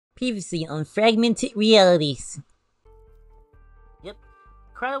Previously on Fragmented Realities. Yep.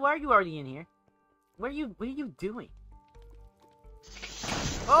 Krylo, why are you already in here? What are you doing?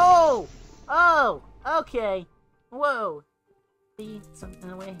 Oh! Oh! Okay. Whoa. See something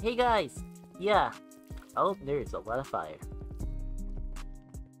away. Hey guys. Yeah. Oh, there's a lot of fire.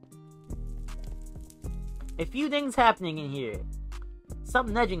 A few things happening in here. Stop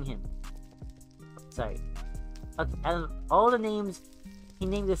nudging him. Sorry. Out of all the names, he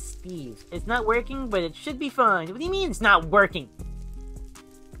named us Steve. It's not working, but it should be fine. What do you mean it's not working?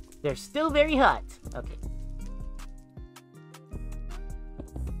 They're still very hot. Okay.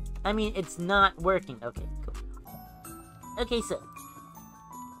 I mean, it's not working. Okay, cool. Okay, so.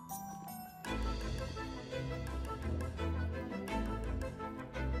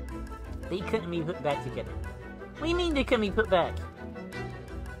 They couldn't be put back together. What do you mean they couldn't be put back?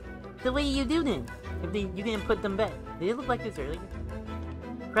 The way you do them. If you didn't put them back. Did it look like this earlier?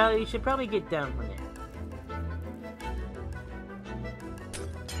 Probably, you should probably get down from there.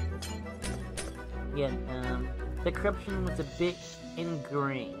 Yeah, the corruption was a bit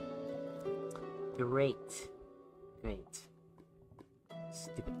ingrained. Great.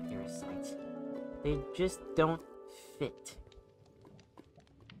 Stupid parasites. They just don't fit.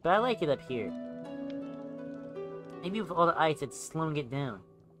 But I like it up here. Maybe with all the ice, it's slowing it down.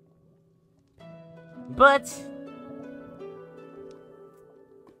 But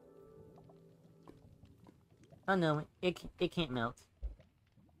oh no, it can't melt.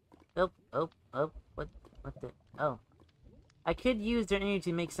 Oh, what the? Oh, I could use their energy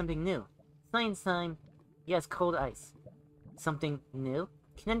to make something new. Science time. Yes, cold ice. Something new.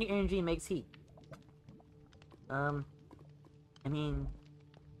 Kinetic energy makes heat. I mean,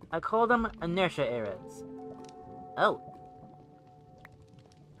 I call them inertia arrows. Oh,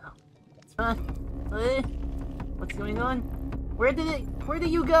 it's fine. What's going on? Where did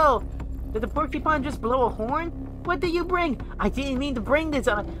you go? Did the porcupine just blow a horn? What did you bring? I didn't mean to bring this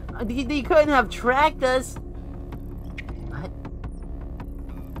on. They couldn't have tracked us. What?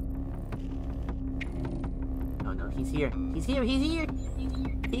 Oh no, he's here. He's here.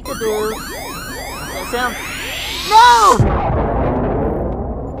 Peekaboo. That sound. No!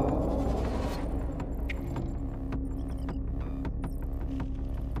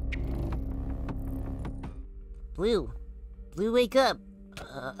 Blue, wake up.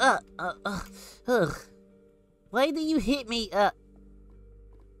 Why do you hit me?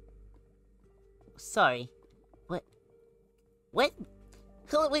 Sorry. What?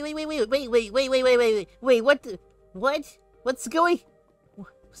 Hold on, wait,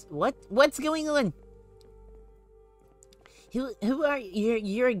 what? What's going on? Who are you?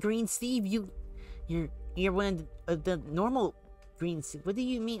 You're a green Steve. You're one of the normal green Steve. What do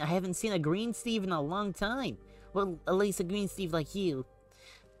you mean? I haven't seen a green Steve in a long time. Well, at least a green Steve like you.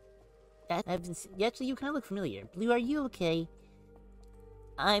 Actually, you kind of look familiar. Blue, are you okay?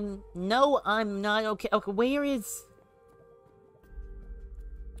 No, I'm not okay. Okay, where is?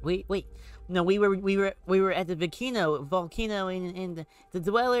 Wait. No, we were at the volcano, and the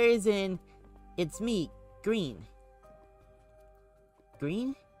dwellers, and it's me, Green.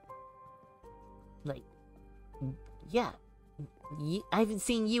 Green? Like, yeah. I haven't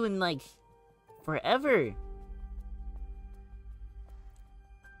seen you in like forever.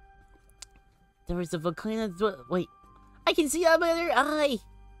 There was a volcano. Wait, I can see out of my other eye.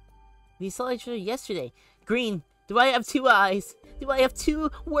 We saw each other yesterday. Green, do I have two eyes? Do I have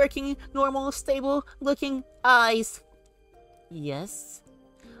two working, normal, stable-looking eyes? Yes.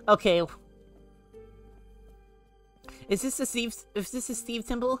 Okay. Is this the Steve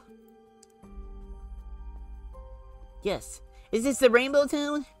Temple? Yes. Is this the Rainbow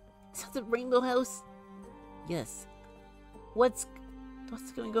Town? Is that the Rainbow House? Yes. What's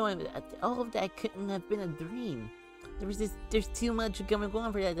going on? All of that couldn't have been a dream. There's too much going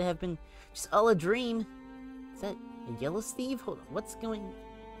on for that to have been just all a dream. Is that a Yellow Steve? Hold on,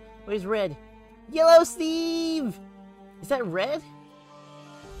 where's Red? Yellow Steve! Is that Red?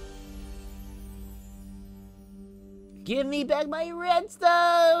 Give me back my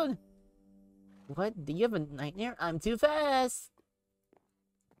redstone! What? Do you have a nightmare? I'm too fast!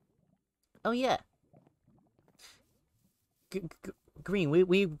 Oh yeah. Green,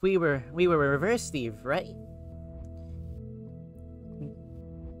 we were reverse Steve, right?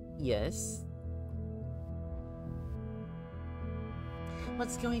 Yes.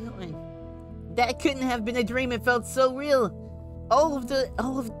 What's going on? That couldn't have been a dream. It felt so real. All of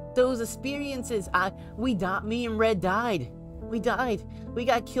those experiences. Me and Red died. We died. We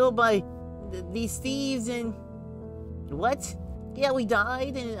got killed by these thieves and what? Yeah, we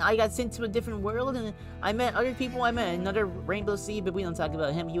died, and I got sent to a different world, and I met other people. I met another Rainbow Steve, but we don't talk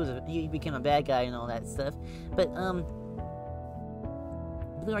about him. He became a bad guy and all that stuff. But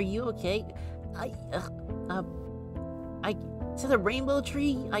Blue, are you okay? I is that a rainbow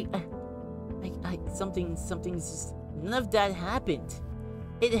tree? Something's just, none of that happened.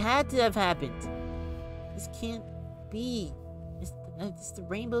 It had to have happened. This can't be. It's the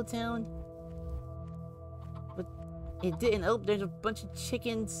Rainbow Town. But it didn't. Oh, there's a bunch of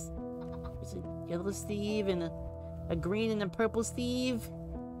chickens. There's a yellow Steve and a green and a purple Steve.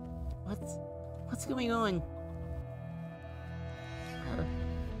 What's going on?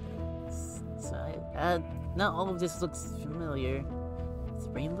 Not all of this looks familiar. It's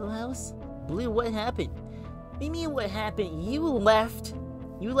Rainbow House? Blue, what happened? What do you mean what happened? You left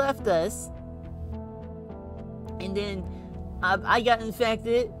us. And then I got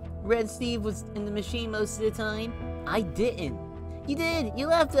infected. Red Steve was in the machine most of the time. I didn't. You did. You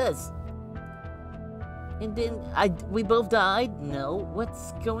left us. And then we both died. No.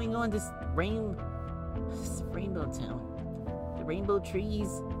 What's going on? This Rainbow Town. The rainbow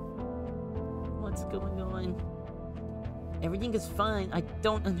trees. What's going on? Everything is fine. I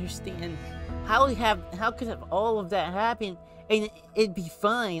don't understand. How could have all of that happen and it'd be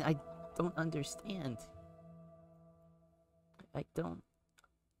fine? I don't understand. I don't.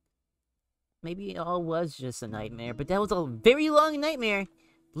 Maybe it all was just a nightmare, but that was a very long nightmare.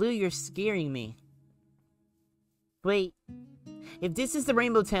 Blue, you're scaring me. Wait. If this is the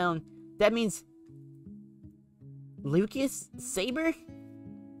Rainbow Town, that means Lucas? Saber?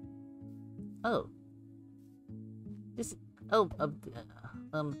 Oh. This. Oh,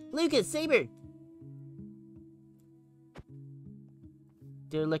 Lucas, Saber!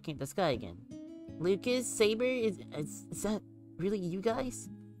 They're looking at the sky again. Lucas, Saber, is that really you guys?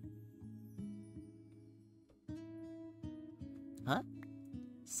 Huh?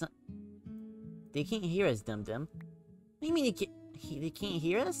 They can't hear us, dum-dum. What do you mean they can't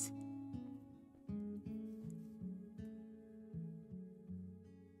hear us?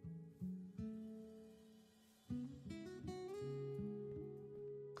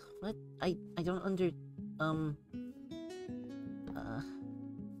 What? I don't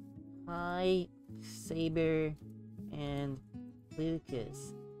hi, Saber and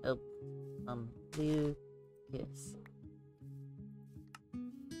Lucas. Oh, Lucas.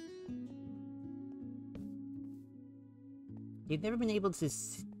 You've never been able to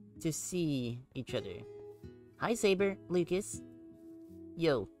see each other. Hi, Saber, Lucas.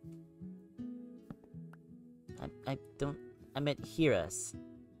 Yo. I meant hear us.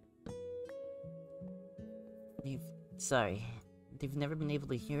 Sorry. They've never been able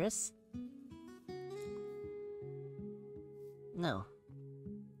to hear us? No.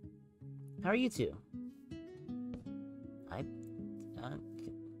 How are you two? I'm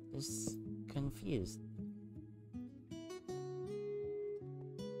just confused.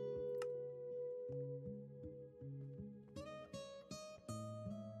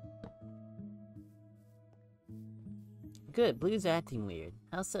 Good, Blue's acting weird.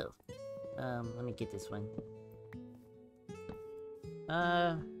 How so? Let me get this one.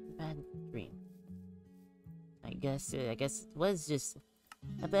 Bad dream. I guess it was just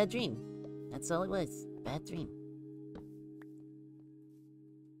a bad dream. That's all it was. Bad dream.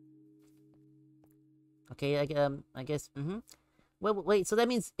 Okay, I guess, Well, wait, so that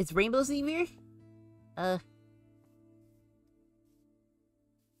means it's Rainbow Steve here?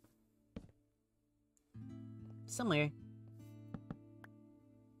 Somewhere.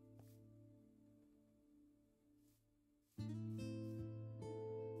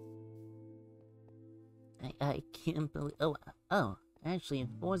 I can't believe. Oh, actually,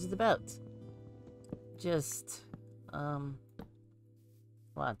 what was it about? Just,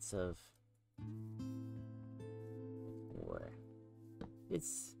 lots of war.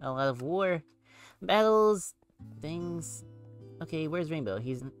 It's a lot of war, battles, things. Okay, where's Rainbow?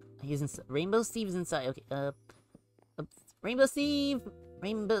 He's in. Rainbow Steve is inside. Okay, Rainbow Steve.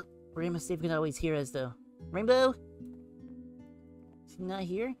 Rainbow Steve can always hear us though. Rainbow. Is he not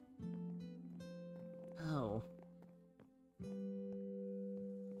here? Oh.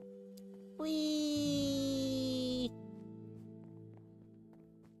 Whee!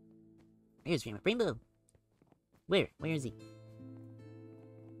 Here's Rainbow. Rainbow! Where? Where is he?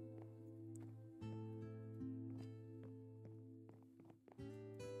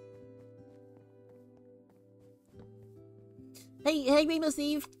 Hey, Rainbow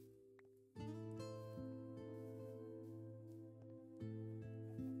Steve!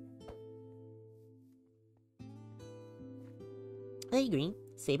 Hey, Green.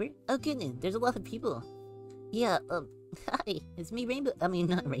 Saber? Oh, goodness, there's a lot of people. Yeah, Hi, it's me, Rainbow. I mean,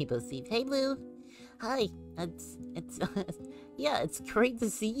 not Rainbow Steve. Hey, Blue. Hi. It's yeah, it's great to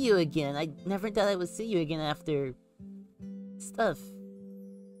see you again. I never thought I would see you again after stuff.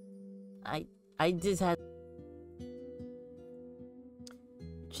 I I just had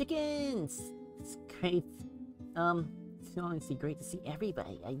chickens. It's great. It's honestly great to see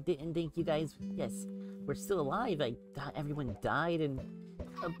everybody. I didn't think you guys, yes, were still alive. I thought everyone died and,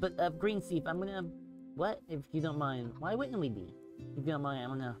 but Green Steve, I'm gonna, what? If you don't mind, why wouldn't we be? If you don't mind, I'm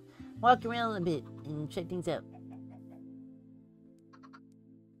gonna walk around a bit and check things out.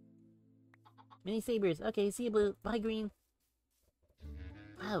 Mini sabers. Okay, see you, Blue. Bye, Green.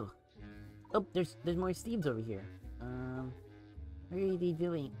 Wow. Oh, there's more Steves over here. What are they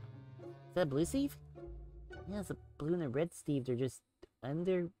doing? Is that Blue Steve? Yeah, it's a blue and a red Steve. They're just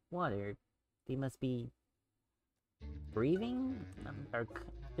underwater. They must be breathing? Or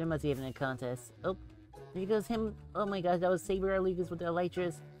they must be having a contest. Oh, there goes him. Oh my gosh, that was Saber Lucas with the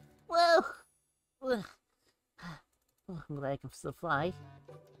elytras. Whoa! Oh, I'm glad I can still fly.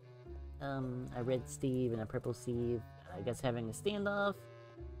 A red Steve and a purple Steve. I guess having a standoff.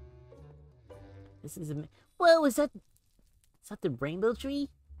 This is a... Whoa, is that the rainbow tree?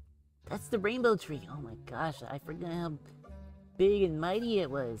 That's the rainbow tree. Oh my gosh, I forgot how big and mighty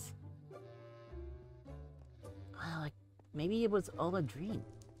it was. Wow, like, maybe it was all a dream.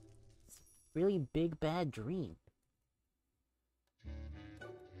 It's a really big, bad dream.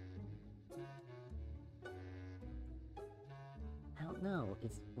 I don't know.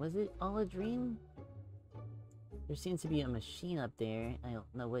 Was it all a dream? There seems to be a machine up there. I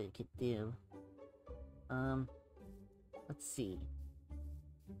don't know what it could do. Let's see.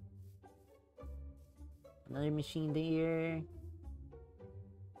 Another machine there.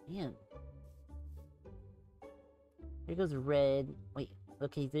 Man. There goes red. Wait,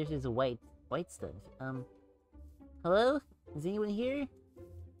 okay, there's just white stuff. Hello? Is anyone here?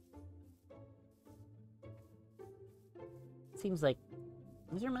 Seems like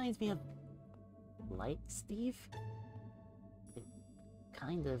this reminds me of Light Steve?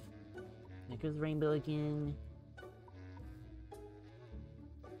 Kind of. There goes Rainbow again.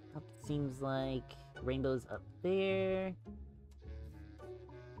 Seems like Rainbow's up there.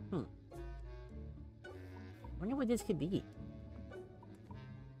 Wonder what this could be.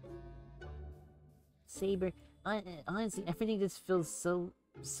 Saber. Honestly, everything just feels so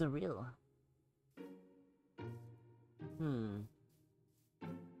surreal.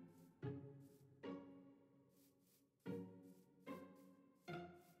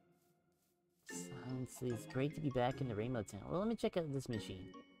 Honestly, it's great to be back in the Rainbow Town. Well, let me check out this machine.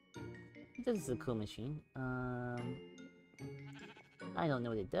 This is a cool machine. I don't know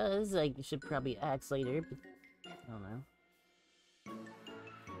what it does. I should probably ask later, but I don't know.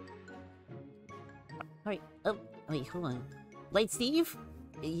 Alright, oh, wait, hold on. Light Steve?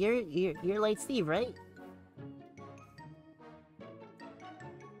 You're Light Steve, right?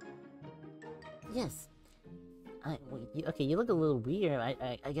 Yes. Wait, okay, you look a little weird.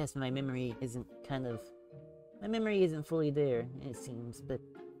 I guess my memory isn't my memory isn't fully there, it seems, but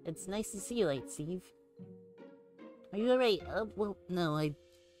it's nice to see you, Light Steve. Are you alright? Well, no, I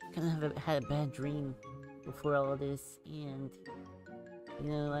kind of had a bad dream before all of this, and, you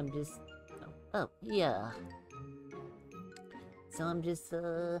know, I'm just... Oh, yeah. So I'm just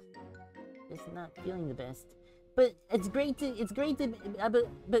not feeling the best. But it's great to,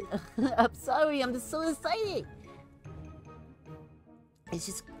 but, I'm sorry, I'm just so excited! It's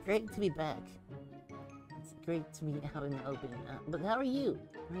just great to be back. It's great to be out in the open. But how are you?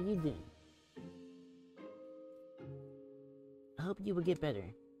 How are you doing? I hope you will get better.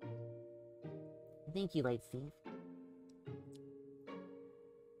 Thank you, Light Steve.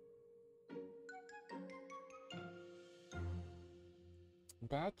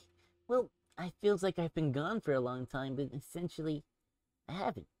 Back? Well, I feels like I've been gone for a long time, but essentially, I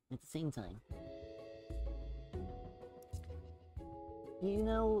haven't at the same time. You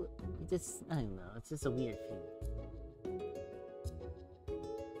know, I don't know, it's just a weird feeling.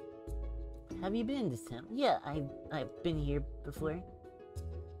 Have you been this town? Yeah, I've been here before.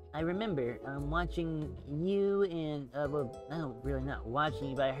 I remember watching you and, well, no, really not watching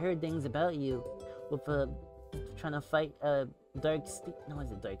you, but I heard things about you with, trying to fight, Dark Steve. No,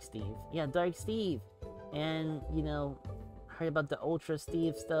 is it Dark Steve? Yeah, Dark Steve. And, you know, heard about the Ultra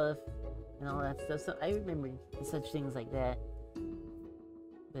Steve stuff and all that stuff. So I remember such things like that.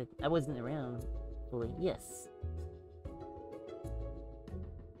 But I wasn't around fully. Yes.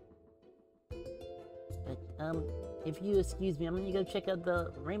 But, if you excuse me, I'm gonna go check out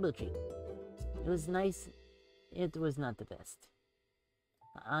the rainbow tree. It was nice. It was not the best.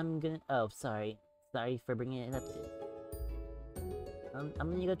 I'm gonna... Oh, sorry. Sorry for bringing it up then.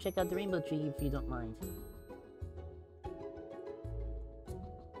 I'm gonna go check out the rainbow tree if you don't mind.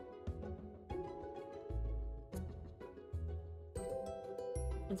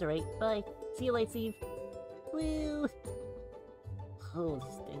 It's alright. Bye. See you, Lightsteve. Woo! Oh,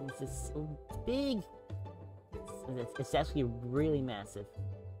 this thing is just so big. It's actually really massive.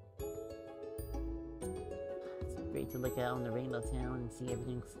 It's great to look out on the Rainbow Town and see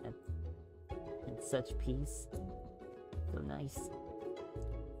everything in such peace. So nice.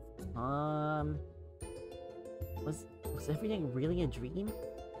 Was everything really a dream?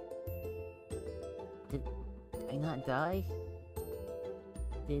 Did I not die?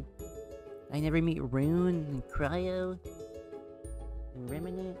 Did I never meet Rune and Cryo and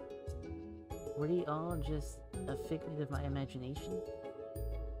Remnant? Were they all just a figment of my imagination?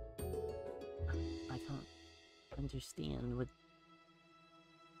 I don't understand what...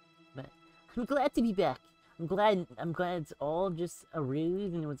 But I'm glad to be back. I'm glad it's all just a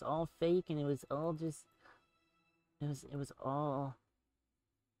ruse and it was all fake and it was all just... It was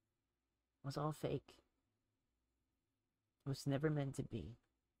all fake. It was never meant to be.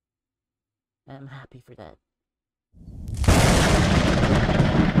 And I'm happy for that.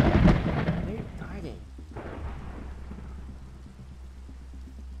 Where are they?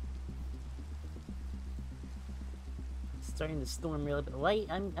 It's starting to storm real bit. Light.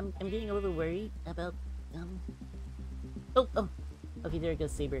 I'm getting a little worried about Oh. Okay, there it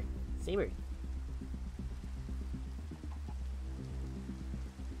goes, Saber. Saber.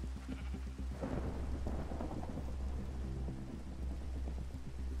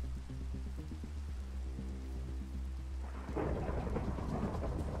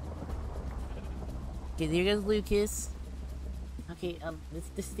 Okay, there goes Lucas. Okay,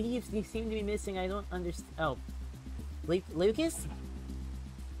 the Steves, you seem to be missing. I don't understand. Oh. Lucas?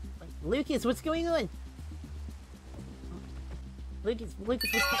 Lucas, what's going on? Lucas, what's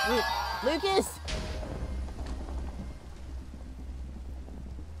going on? Lucas!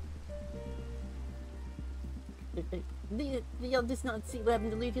 Y'all just not see what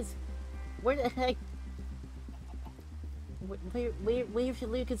happened to Lucas? Where the heck? Where should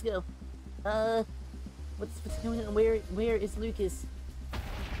Lucas go? What's going on? Where is Lucas?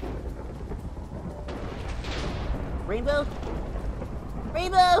 Rainbow?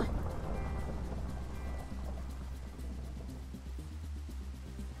 Rainbow!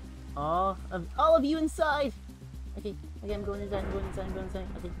 All of you inside! Okay, I'm going inside,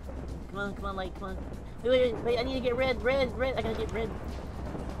 Okay. Come on, Light, come on. Wait, I need to get red, I gotta get red.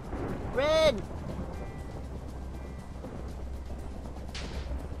 Red!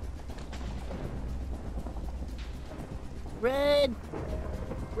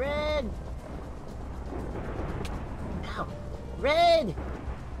 Red! Ow! Red!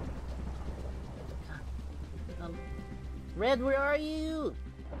 Red, where are you?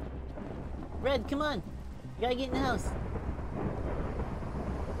 Red, come on! You gotta get in the house.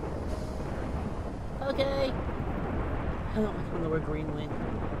 Okay! I don't know where Green went.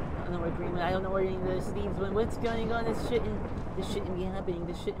 I don't know where any of the Steves went. What's going on? This shouldn't be happening.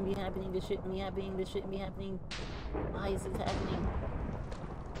 Why is this happening?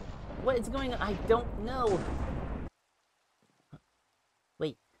 What is going on? I don't know.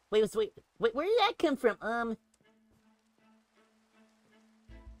 Wait, where did that come from?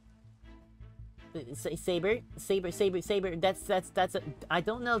 Saber, that's a, I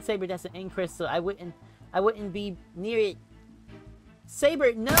don't know, Saber, that's an end crystal. I wouldn't be near it.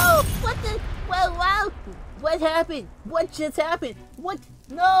 Saber, no! What the? Wow! What happened? What just happened? What?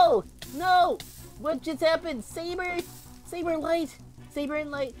 No! What just happened? Saber and Light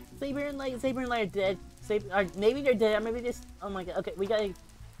are dead. Maybe they're dead. Maybe this. Oh my god. Okay, we gotta.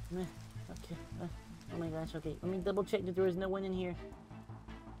 Okay. Oh my gosh. Okay, let me double check that there is no one in here.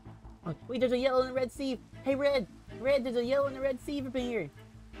 Oh, wait, there's a yellow and a red Steve. Hey, Red, there's a yellow and a red Steve up in here.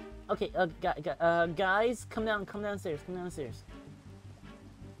 Okay, guys, come downstairs.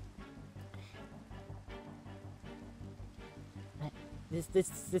 This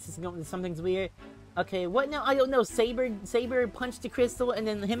is going. Something's weird. Okay, what now? I don't know. Saber punched the crystal, and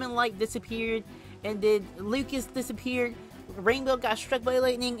then him and Light disappeared, and then Lucas disappeared. Rainbow got struck by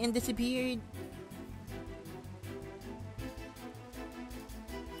lightning and disappeared.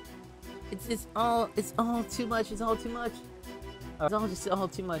 It's all too much. It's all too much. Whoa,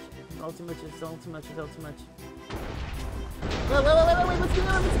 wait, what's going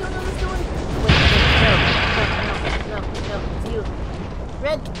on? Wait, no, it's you.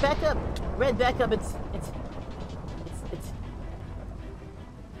 Red, back up. It's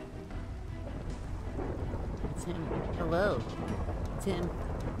him. Hello. It's him.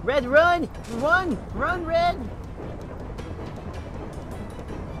 Red, run, Red.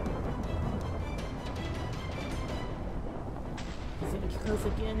 us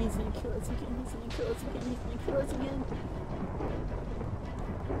again. He's gonna kill us again. He's gonna kill us again. He's gonna kill us again.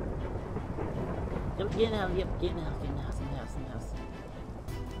 Yep, get in the house. Yep, get in the house. Get in the house. In the house. In the house.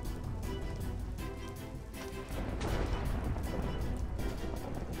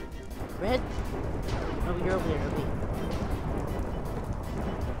 Red? Oh, you're over there. Okay.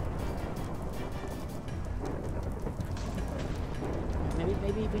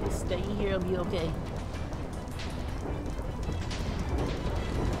 Maybe if we just stay here, it'll be okay.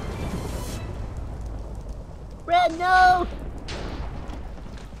 Red, no!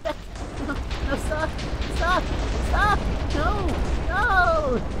 No, no, stop! Stop! Stop! No! No!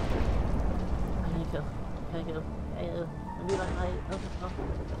 I need to go. I gotta go. I gotta go. I'll be like, oh.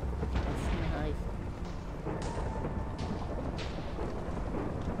 That's nice.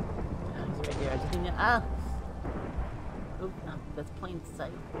 Oh, he's right there. I just need to. Ah! Oh, no, that's plain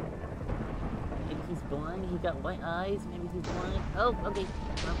sight. Maybe he's blind. He's got white eyes. Maybe he's blind. Oh, okay.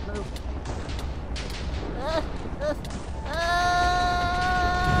 Move.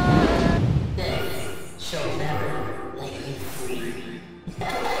 This shall never let you free.